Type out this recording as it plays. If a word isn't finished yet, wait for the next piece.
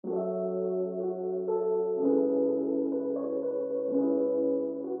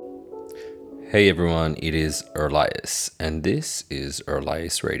Hey everyone, it is Erlias, and this is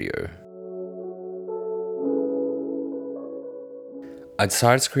Erlias Radio. I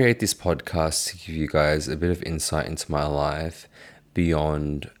decided to create this podcast to give you guys a bit of insight into my life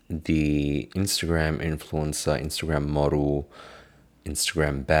beyond the Instagram influencer, Instagram model,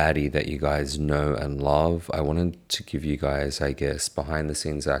 Instagram baddie that you guys know and love. I wanted to give you guys, behind the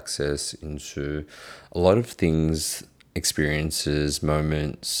scenes access into a lot of things, experiences,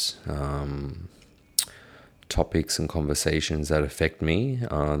 moments, topics and conversations that affect me,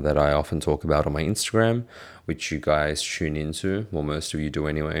 that I often talk about on my Instagram, which you guys tune into. Well, most of you do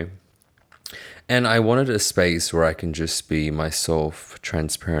anyway. And I wanted a space where I can just be myself,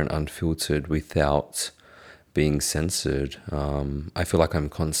 transparent, unfiltered, without being censored. I feel like I'm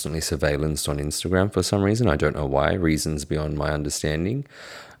constantly surveillanced on Instagram for some reason. I don't know why, reasons beyond my understanding.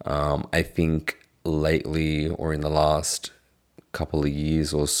 I think lately, or in the last couple of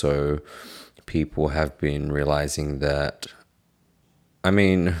years or so, people have been realizing that, I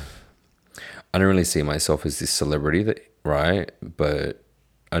mean, I don't really see myself as this celebrity, right? But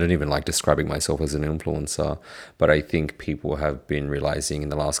I don't even like describing myself as an influencer. But I think people have been realizing in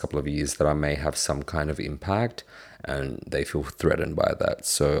the last couple of years that I may have some kind of impact, and they feel threatened by that.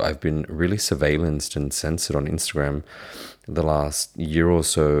 So I've been really surveillanced and censored on Instagram the last year or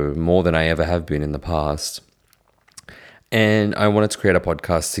so, more than I ever have been in the past. And I wanted to create a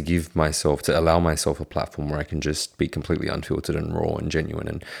podcast to allow myself a platform where I can just be completely unfiltered and raw and genuine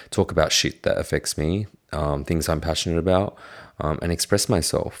and talk about shit that affects me, things I'm passionate about, and express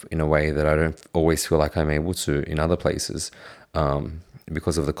myself in a way that I don't always feel like I'm able to in other places,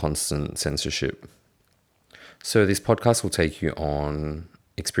 because of the constant censorship. So this podcast will take you on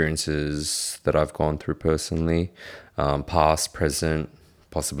experiences that I've gone through personally, past, present,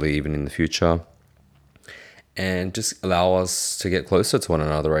 possibly even in the future, and just allow us to get closer to one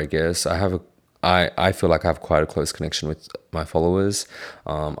another, I guess. I feel like I have quite a close connection with my followers.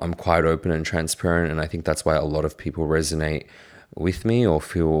 I'm quite open and transparent, and I think that's why a lot of people resonate with me or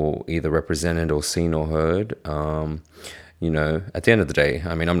feel either represented or seen or heard. At the end of the day,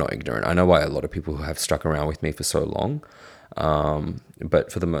 I mean, I'm not ignorant. I know why a lot of people have stuck around with me for so long.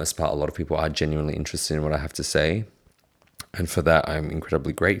 But for the most part, a lot of people are genuinely interested in what I have to say. And for that, I'm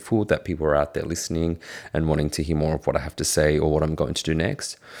incredibly grateful that people are out there listening and wanting to hear more of what I have to say or what I'm going to do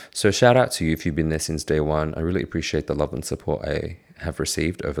next. So shout out to you if you've been there since day one. I really appreciate the love and support I have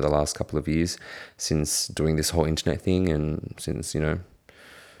received over the last couple of years since doing this whole internet thing, and since,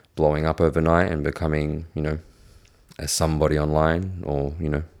 blowing up overnight and becoming, a somebody online, or,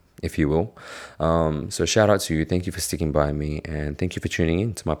 if you will. So shout out to you. Thank you for sticking by me, and thank you for tuning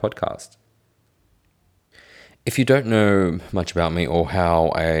in to my podcast. If you don't know much about me or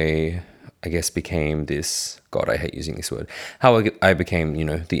how I became this, God, I hate using this word, how I became,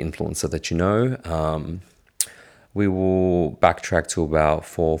 the influencer that you know, we will backtrack to about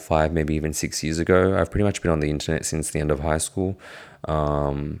 4, 5, maybe even 6 years ago. I've pretty much been on the internet since the end of high school.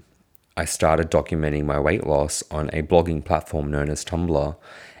 I started documenting my weight loss on a blogging platform known as Tumblr,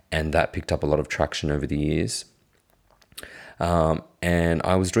 and that picked up a lot of traction over the years. And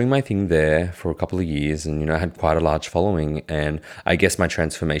I was doing my thing there for a couple of years, and, I had quite a large following, and I guess my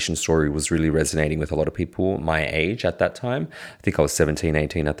transformation story was really resonating with a lot of people my age at that time. I think I was 17,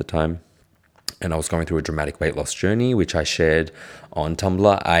 18 at the time. And I was going through a dramatic weight loss journey, which I shared on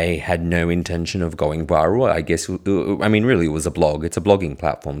Tumblr. I had no intention of going viral. Really, it was a blog. It's a blogging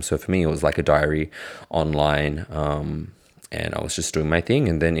platform. So for me, it was like a diary online. And I was just doing my thing,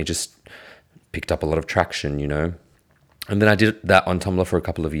 and then it just picked up a lot of traction, And then I did that on Tumblr for a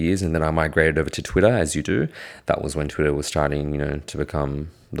couple of years, and then I migrated over to Twitter, as you do. That was when Twitter was starting, to become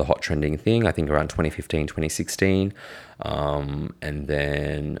the hot trending thing, I think around 2015, 2016. And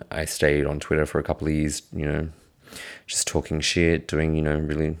then I stayed on Twitter for a couple of years, just talking shit, doing,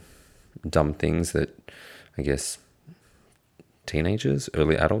 really dumb things that I guess teenagers,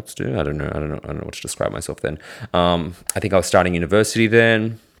 early adults do. I don't know what to describe myself then. I think I was starting university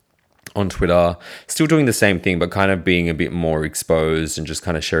then, on Twitter, still doing the same thing, but kind of being a bit more exposed and just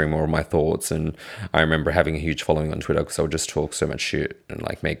kind of sharing more of my thoughts. And I remember having a huge following on Twitter because I would just talk so much shit and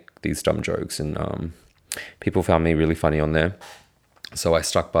like make these dumb jokes, and people found me really funny on there. So I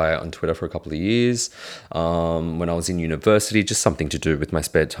stuck by it on Twitter for a couple of years. When I was in university, just something to do with my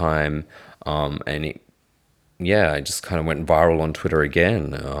spare time. I just kind of went viral on Twitter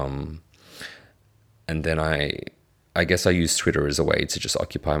again. And then I guess I used Twitter as a way to just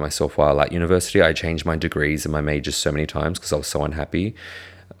occupy myself while at university. I changed my degrees and my majors so many times because I was so unhappy.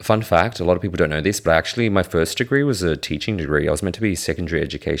 Fun fact, a lot of people don't know this, but actually my first degree was a teaching degree. I was meant to be a secondary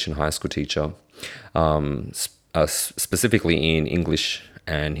education high school teacher, specifically in English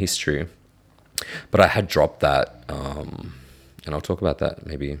and history. But I had dropped that, and I'll talk about that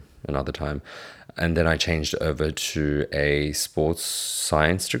maybe another time. And then I changed over to a sports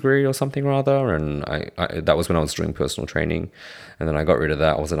science degree or something rather, and that was when I was doing personal training, and then I got rid of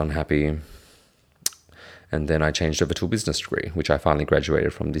that. I wasn't unhappy, and then I changed over to a business degree, which I finally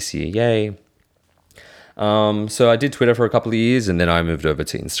graduated from this year. Yay! So I did Twitter for a couple of years, and then I moved over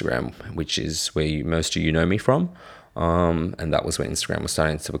to Instagram, which is where most of you know me from. And that was when Instagram was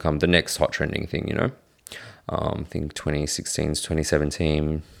starting to become the next hot trending thing, you know. I think 2016 to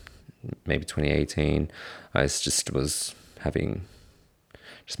 2017, maybe 2018. I just was having,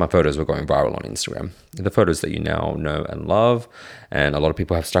 just my photos were going viral on Instagram. The photos that you now know and love, and a lot of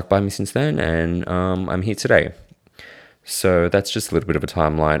people have stuck by me since then, and I'm here today. So that's just a little bit of a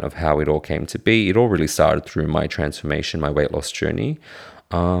timeline of how it all came to be. It all really started through my transformation, my weight loss journey.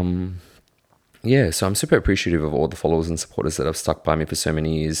 Yeah, so I'm super appreciative of all the followers and supporters that have stuck by me for so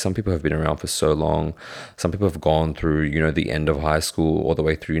many years. Some people have been around for so long. Some people have gone through, the end of high school all the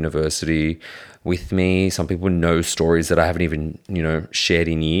way through university with me. Some people know stories that I haven't even, shared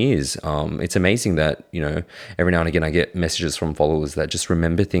in years. It's amazing that, every now and again I get messages from followers that just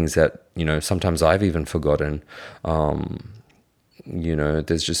remember things that, sometimes I've even forgotten.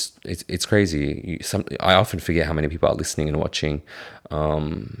 There's just it's crazy. I often forget how many people are listening and watching,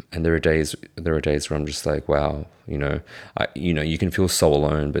 and there are days where I'm just like, wow, you can feel so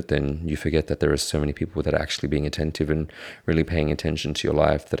alone, but then you forget that there are so many people that are actually being attentive and really paying attention to your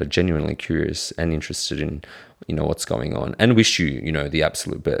life, that are genuinely curious and interested in what's going on, and wish you the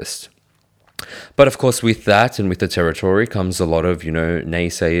absolute best. But of course, with that and with the territory comes a lot of,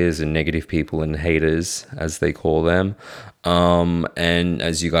 naysayers and negative people and haters, as they call them. And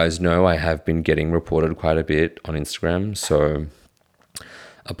as you guys know, I have been getting reported quite a bit on Instagram. So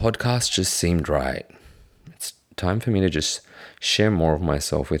a podcast just seemed right. It's time for me to just share more of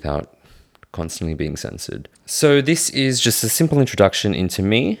myself without constantly being censored. So this is just a simple introduction into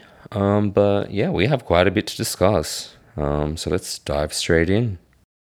me. But yeah, we have quite a bit to discuss. So let's dive straight in.